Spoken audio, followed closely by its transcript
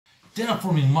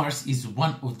Terraforming Mars is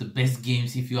one of the best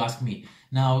games if you ask me.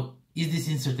 Now, is this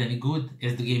insert any good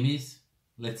as the game is?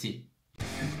 Let's see.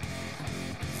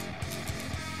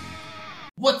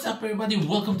 What's up everybody,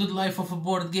 welcome to the Life of a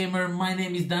Board Gamer. My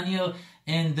name is Daniel,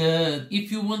 and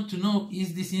if you want to know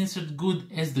is this insert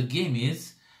good as the game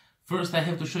is, first I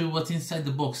have to show you what's inside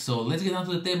the box. So let's get down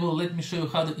to the table, let me show you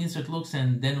how the insert looks,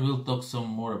 and then we'll talk some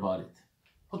more about it.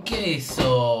 Okay,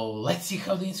 so let's see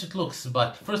how the insert looks.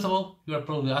 But first of all, you are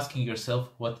probably asking yourself,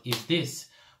 what is this?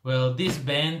 Well, this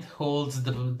band holds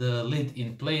the lid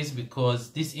in place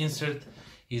because this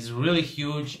is really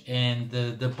huge, and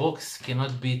the box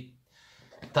cannot be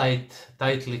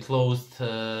tightly closed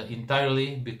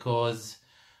entirely because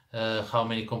how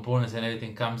many components and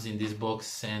everything comes in this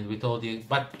box, and with all the,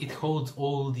 but it holds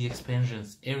all the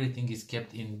expansions. Everything is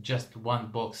kept in just one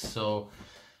box, so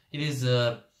it is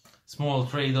a small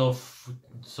trade-off,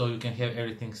 so you can have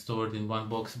everything stored in one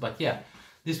box. But yeah,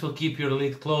 this will keep your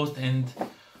lid closed, and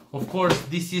of course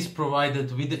this is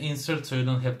provided with the insert, so you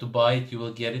don't have to buy it, you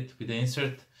will get it with the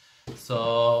insert.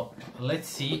 So let's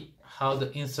see how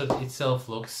the insert itself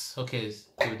looks. Okay,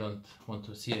 you don't want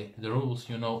to see the rules,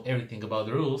 you know everything about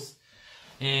the rules.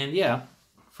 And yeah,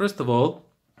 first of all,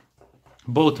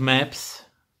 both maps,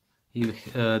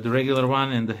 the regular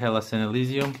one and the Hellas and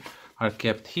Elysium, are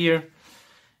kept here.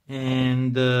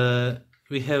 And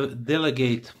we have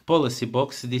delegate policy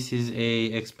box. This is a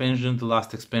expansion, the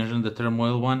last expansion, the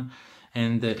turmoil one.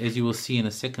 And as you will see in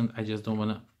a second, I just don't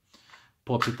want to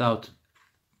pop it out.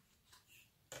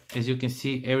 As you can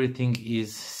see, everything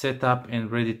is set up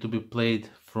and ready to be played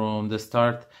from the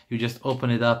start. You just open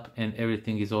it up and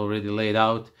everything is already laid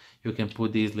out. You can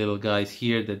put these little guys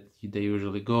here that they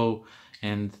usually go,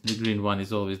 and the green one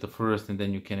is always the first, and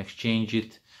then you can exchange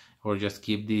it or just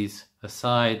keep these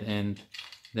aside and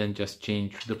then just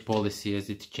change the policy as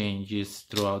it changes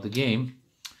throughout the game.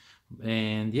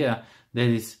 And yeah, that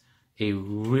is a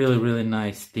really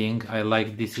nice thing. I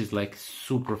like this, is like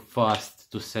super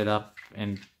fast to set up,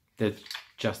 and that's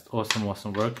just awesome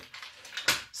work.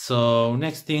 So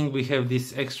next thing, we have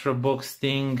this extra box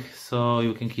thing, so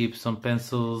you can keep some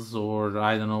pencils or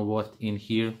I don't know what in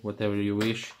here, whatever you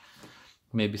wish,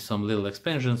 maybe some little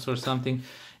expansions or something.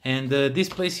 And this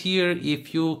place here,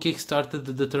 if you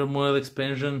kickstarted the Turmoil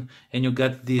expansion and you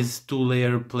got these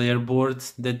 2-layer player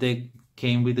boards that they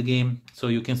came with the game, so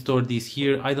you can store these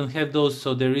here. I don't have those,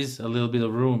 so there is a little bit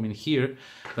of room in here,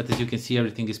 but as you can see,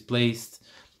 everything is placed,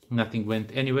 nothing went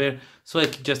anywhere. So I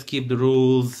just keep the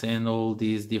rules and all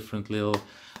these different little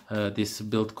this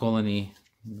build colony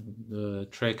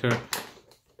tracker,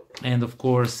 and of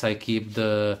course I keep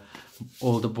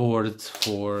all the boards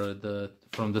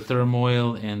from the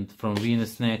Turmoil and from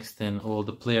Venus Next, and all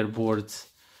the player boards,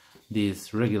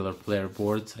 these regular player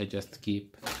boards, I just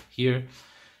keep here.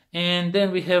 And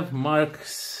then we have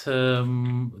marks.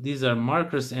 These are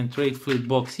markers and trade fluid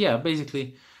box. Yeah,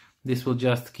 basically this will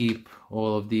just keep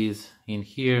all of these in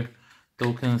here,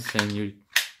 tokens, and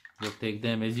you'll take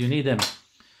them as you need them.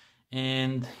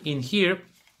 And in here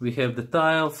we have the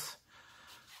tiles.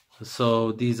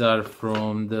 So these are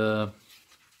from the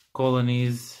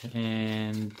colonies,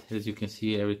 and as you can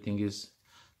see, everything is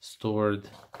stored.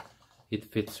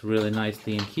 It fits really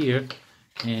nicely in here.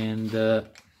 And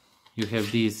you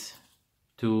have these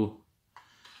two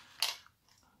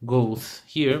goals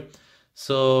here.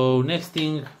 So next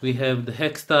thing, we have the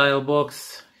hex tile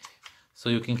box, so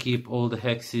you can keep all the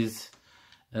hexes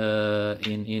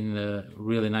in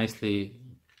really nicely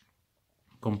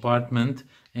compartment.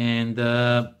 And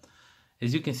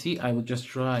as you can see, I will just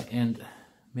try and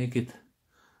make it,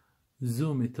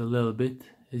 zoom it a little bit.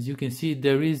 As you can see,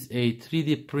 there is a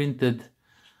 3D printed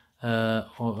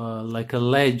like a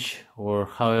ledge, or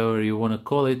however you want to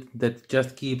call it, that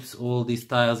just keeps all these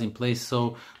tiles in place.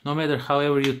 So no matter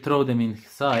however you throw them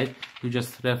inside, you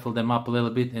just raffle them up a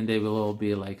little bit and they will all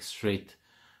be like straight,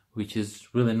 which is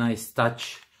really nice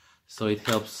touch. So it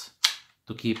helps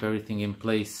to keep everything in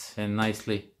place and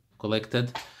nicely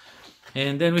collected.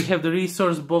 And then we have the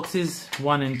resource boxes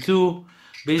 1 and 2.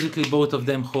 Basically both of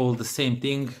them hold the same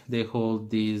thing. They hold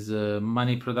these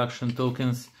money production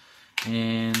tokens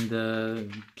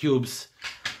and cubes,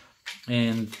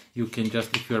 and you can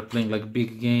just, if you are playing like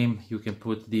big game, you can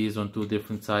put these on 2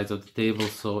 different sides of the table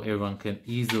so everyone can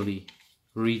easily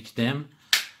reach them.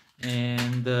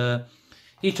 And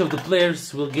each of the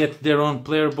players will get their own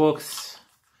player box.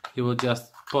 You will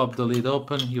just pop the lid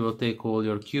open, you will take all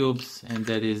your cubes, and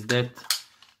that is that.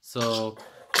 So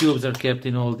cubes are kept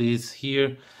in all these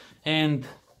here, and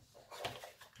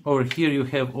over here you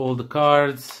have all the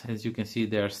cards. As you can see,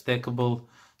 they are stackable,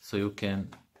 so you can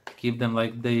keep them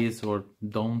like this or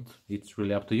don't, it's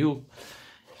really up to you.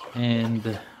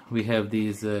 and we have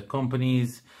these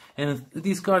companies, and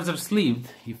these cards are sleeved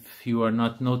if you are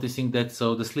not noticing that,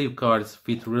 so the sleeve cards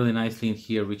fit really nicely in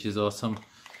here, which is awesome.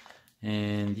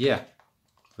 And yeah,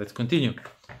 let's continue.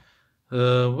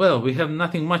 Well, we have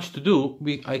nothing much to do.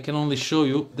 I can only show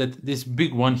you that this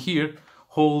big one here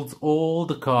holds all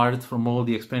the cards from all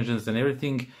the expansions and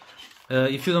everything.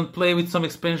 If you don't play with some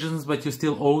expansions but you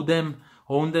still own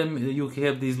them, you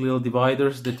have these little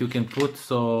dividers that you can put.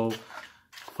 So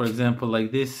for example,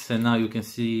 like this, and now you can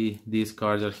see these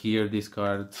cards are here. These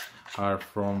cards are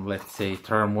from, let's say,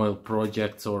 turmoil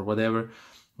projects or whatever,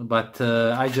 but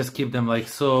I just keep them like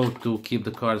so to keep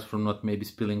the cards from not maybe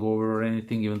spilling over or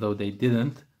anything, even though they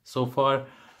didn't so far.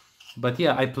 But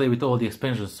yeah, I play with all the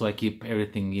expansions, so I keep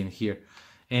everything in here.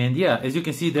 And yeah, as you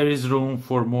can see, there is room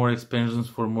for more expansions,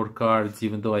 for more cards,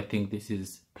 even though I think this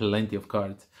is plenty of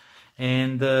cards.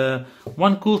 And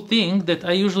one cool thing that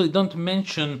I usually don't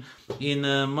mention in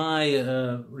my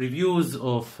reviews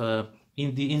of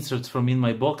in the inserts from in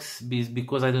my box is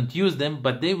because I don't use them,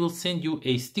 but they will send you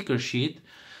a sticker sheet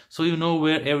so you know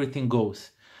where everything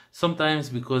goes. Sometimes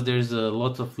because there's a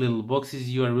lot of little boxes,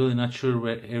 you are really not sure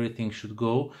where everything should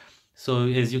go. So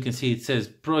as you can see, it says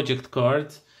project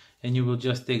cards, and you will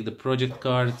just take the project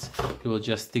cards, you will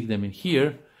just stick them in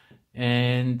here,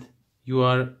 and you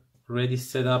are already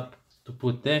set up to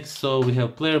put next. So we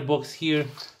have player box here,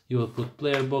 you will put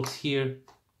player box here,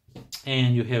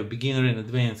 and you have beginner and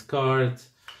advanced cards,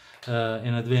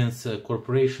 and advanced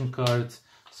corporation cards.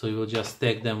 So you will just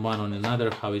stack them one on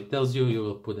another, how it tells you. You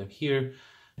will put them here.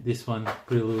 This one,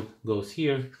 prelude, goes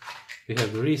here. You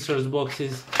have the resource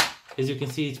boxes. As you can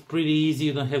see, it's pretty easy.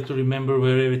 You don't have to remember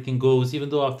where everything goes, even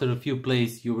though after a few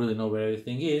plays you really know where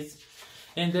everything is.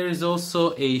 And there is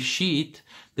also a sheet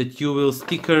that you will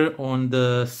sticker on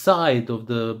the side of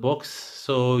the box,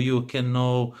 so you can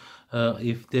know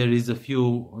if there is a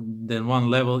few, then one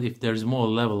level, if there's more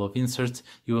level of inserts,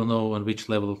 you will know on which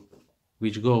level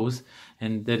which goes,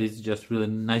 and that is just really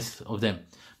nice of them.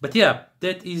 But yeah,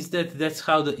 that's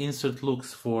how the insert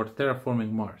looks for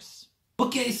Terraforming Mars.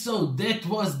 Okay, so that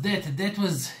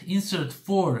was insert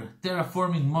for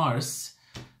Terraforming Mars,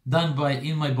 done by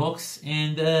in my box.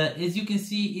 And as you can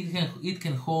see, it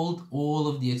can hold all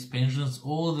of the expansions,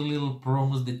 all the little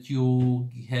promos that you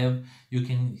have. You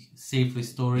can safely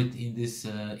store it in this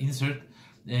insert,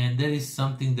 and that is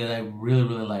something that I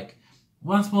really like.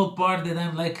 One small part that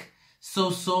I'm like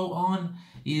so on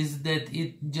is that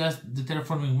the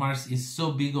Terraforming Mars is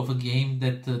so big of a game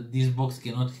that this box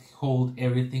cannot hold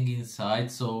everything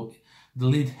inside, so the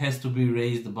lid has to be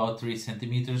raised about 3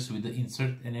 centimeters with the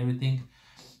insert and everything.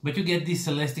 But you get this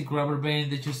elastic rubber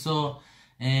band that you saw,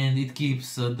 and it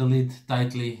keeps the lid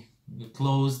tightly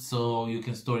closed, so you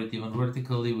can store it even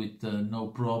vertically with no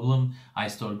problem. I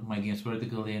store my games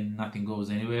vertically and nothing goes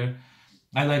anywhere.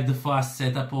 I like the fast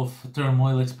setup of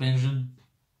Turmoil expansion,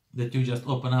 that you just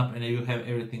open up and you have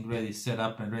everything ready, set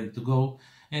up and ready to go.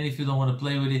 And if you don't want to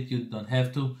play with it, you don't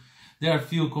have to. There are a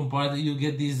few compartments. You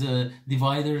get these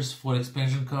dividers for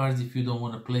expansion cards if you don't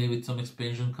want to play with some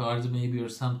expansion cards maybe or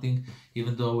something.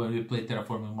 Even though when we play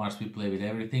Terraforming Mars, we play with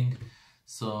everything.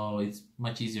 So it's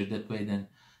much easier that way than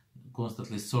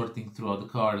constantly sorting throughout the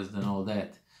cards and all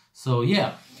that. So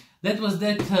yeah, that was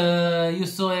that. You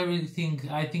saw everything.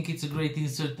 I think it's a great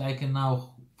insert. I can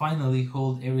now finally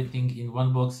hold everything in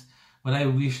one box, but I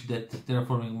wish that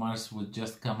Terraforming Mars would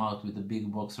just come out with a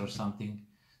big box or something.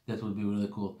 That would be really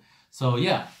cool. So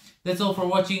yeah, that's all for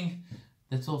watching.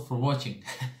 That's all for watching.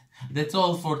 That's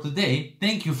all for today.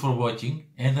 Thank you for watching,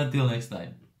 and until next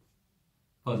time.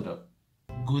 Pozdrav.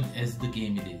 Good as the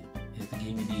game it is. As the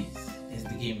game it is. As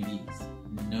the game it is.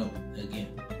 No, again.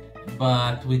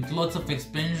 But with lots of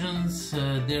expansions,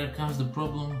 there comes the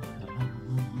problem.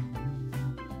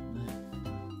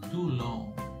 Too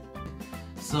long.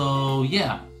 So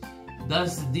yeah,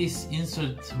 does this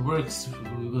insert works?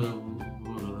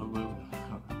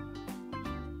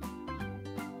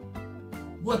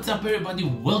 What's up, everybody?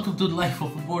 Welcome to the Life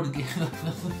of a Board Gamer.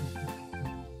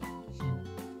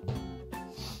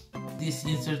 This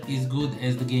insert is good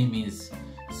as the game is.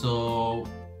 So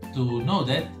to know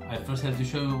that, I first have to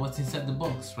show you what's inside the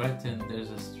box, right? And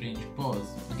there's a strange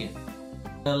pause again.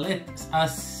 Let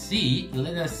us see.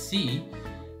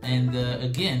 And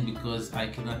again, because I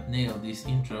cannot nail this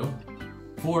intro,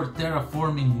 for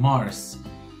Terraforming Mars.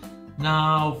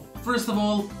 Now, first of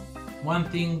all, one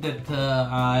thing that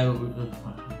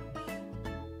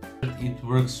it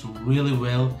works really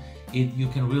well. You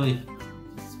can really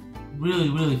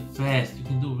fast. You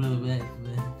can do really well.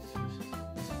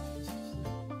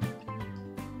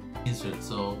 Insert.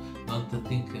 So don't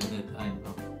think that I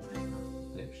know.